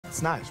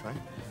It's nice, right?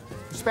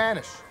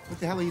 Spanish. What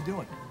the hell are you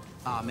doing?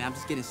 Man, I'm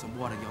just getting some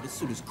water, yo. This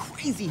suit is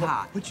crazy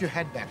hot. Put your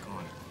head back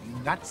on. Are you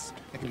nuts?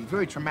 That can be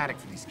very traumatic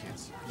for these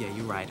kids. Yeah,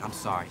 you're right. I'm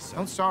sorry, sir.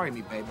 Don't sorry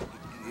me, baby.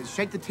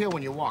 Shake the tail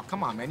when you walk.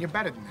 Come on, man. You're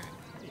better than that.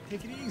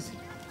 Take it easy.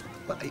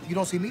 But you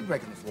don't see me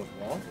breaking the fourth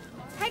wall.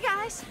 Hi,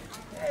 guys.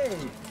 Hey.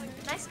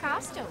 Nice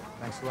costume.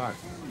 Thanks a lot.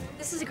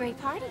 This is a great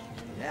party.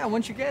 Yeah,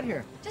 when'd you get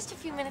here? Just a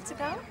few minutes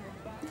ago.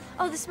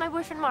 Oh, this is my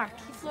boyfriend, Mark.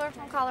 He flew in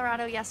from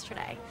Colorado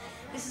yesterday.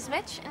 This is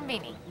Mitch and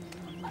Beanie.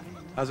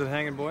 How's it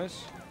hanging,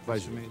 boys?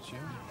 Pleasure to meet you.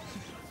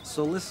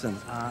 So listen,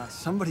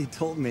 somebody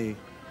told me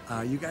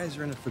you guys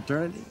are in a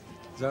fraternity.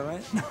 Is that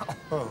right? No.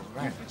 Oh,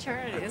 right.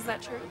 Fraternity, is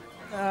that true?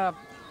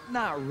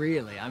 Not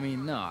really. I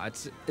mean, no,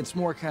 it's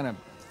more kind of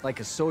like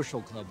a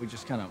social club. We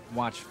just kind of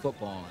watch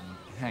football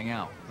and hang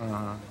out.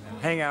 Uh-huh.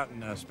 Hang out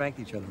and spank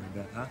each other a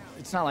bit, huh?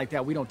 It's not like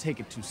that. We don't take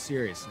it too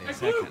seriously. It's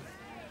Hey, that Blue! kind of...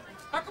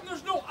 How come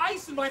there's no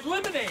ice in my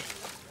lemonade?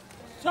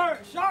 Sir,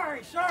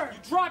 sorry, sir. You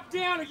drop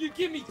down or you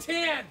give me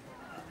 10.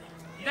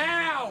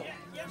 Now!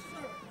 Yes,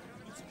 sir.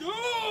 Let's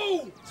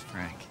go! It's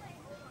Frank.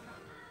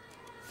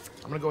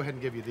 I'm gonna go ahead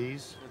and give you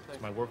these. It's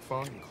my work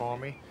phone. You can call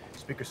me.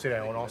 Speaker City, I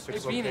own all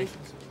 6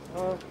 locations.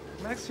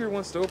 Max here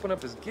wants to open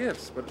up his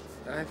gifts, but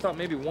I thought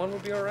maybe one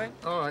would be all right.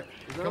 All right.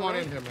 Come on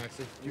in here,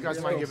 Maxie. You guys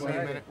mind giving me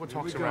a minute? We'll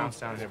talk surround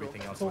sound and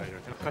everything else later.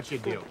 I'll cut you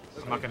a deal.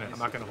 I'm not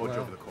gonna hold you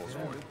over the coals.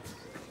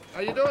 How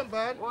you doing,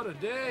 bud? What a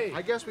day!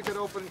 I guess we could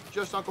open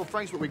just Uncle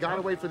Frank's, but we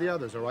gotta wait for the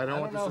others, all right? I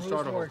don't want this to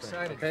start a whole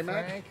thing. Okay,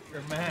 Max? Frank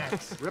or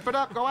Max? Rip it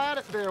up. Go at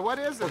it there. What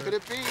is it? What could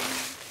it be?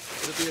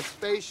 Could it be a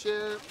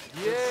spaceship?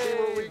 Yay! Let's see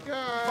what we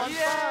got. Fun, Yay!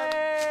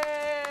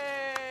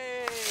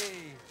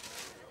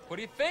 What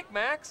do you think,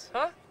 Max?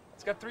 Huh?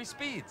 It's got 3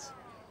 speeds.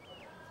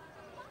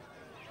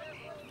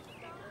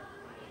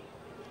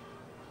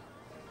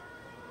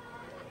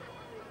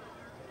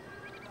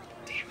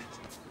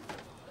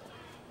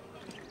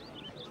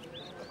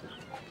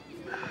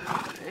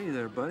 Hey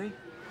there, buddy.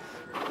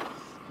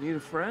 Need a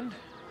friend?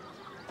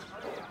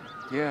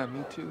 Yeah,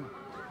 me too.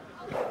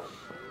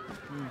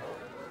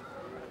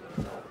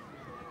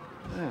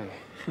 Hey.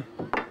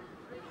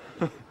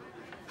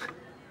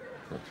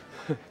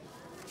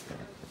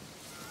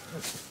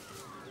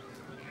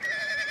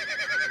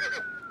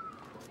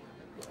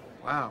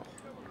 Wow.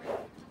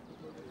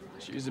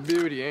 She's a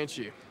beauty, ain't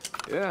she?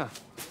 Yeah.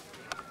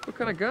 What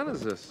kind of gun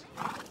is this?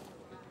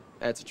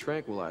 That's a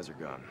tranquilizer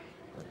gun.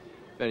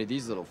 If any of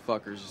these little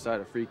fuckers decide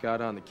to freak out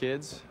on the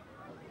kids,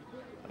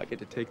 I get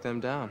to take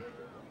them down.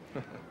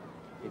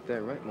 Ain't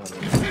that right, Mother?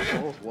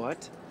 Oh,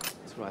 what?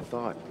 That's what I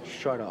thought.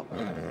 Shut up.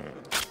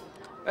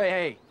 Hey,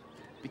 hey,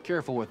 be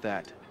careful with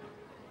that.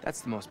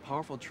 That's the most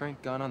powerful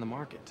tranq gun on the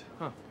market.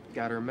 Huh,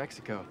 got her in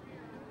Mexico.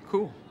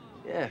 Cool.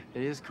 Yeah,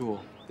 it is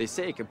cool. They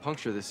say it can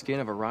puncture the skin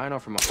of a rhino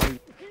from 100...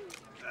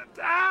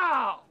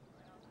 Ow!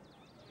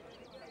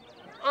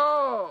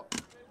 Oh!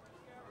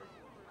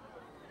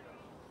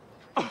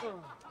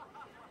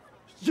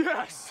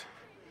 Yes!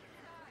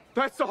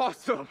 That's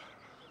awesome!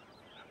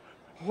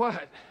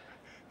 What?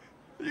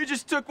 You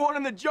just took one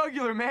in the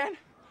jugular, man!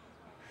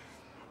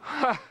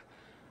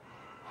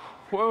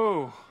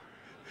 Whoa!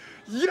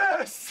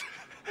 Yes!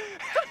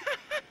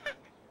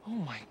 Oh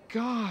my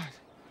God!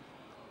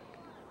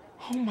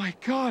 Oh my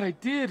God, I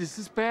did! Is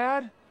this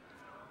bad?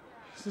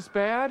 Is this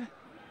bad?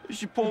 You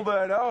should pull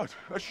that out.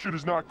 That shit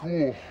is not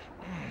cool.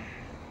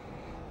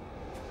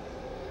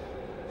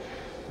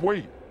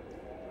 Wait.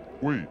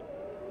 Wait.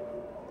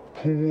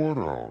 Pull what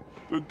out?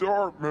 The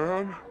dart,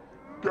 man.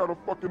 Got a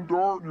fucking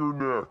dart in your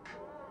neck.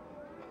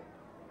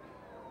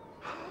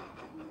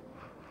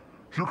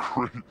 You're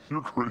crazy.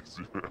 You're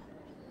crazy, man.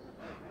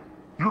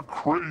 You're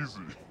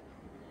crazy.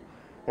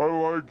 I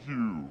like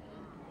you.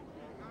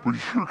 But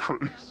you're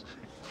crazy.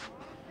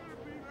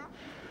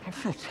 I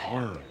feel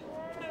tired.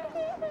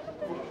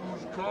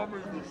 Who's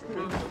coming?